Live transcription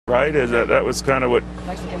right? That was kind of what,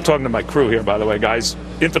 I'm talking to my crew here, by the way, guys,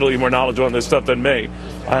 infinitely more knowledgeable on this stuff than me,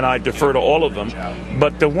 and I defer to all of them.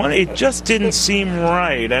 But the one, it just didn't seem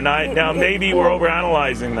right, and now maybe we're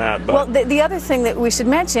overanalyzing that. But. Well, the other thing that we should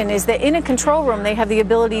mention is that in a control room, they have the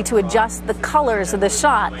ability to adjust the colors of the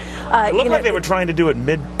shot. It looked like they were trying to do it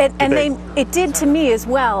it did to me as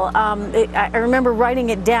well. I remember writing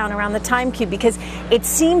it down around the time cube because it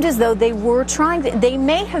seemed as though they were trying to, they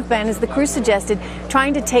may have been, as the crew suggested,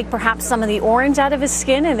 trying to take perhaps some of the orange out of his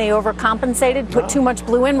skin, and they overcompensated, put too much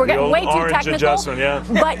blue in. We're getting way too technical, yeah.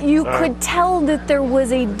 But you could tell that there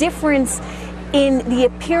was a difference in the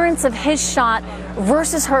appearance of his shot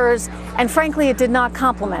versus hers, and frankly, it did not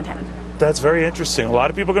complement him. That's very interesting. A lot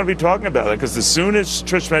of people are going to be talking about it, because as soon as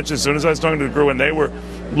Trish mentioned, as soon as I was talking to the crew and they were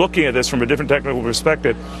looking at this from a different technical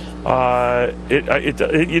perspective,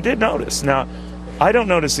 you did notice. Now, I don't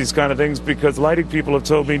notice these kind of things because lighting people have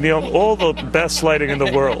told me, Neil, all the best lighting in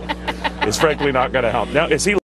the world is frankly not going to help. Now, is he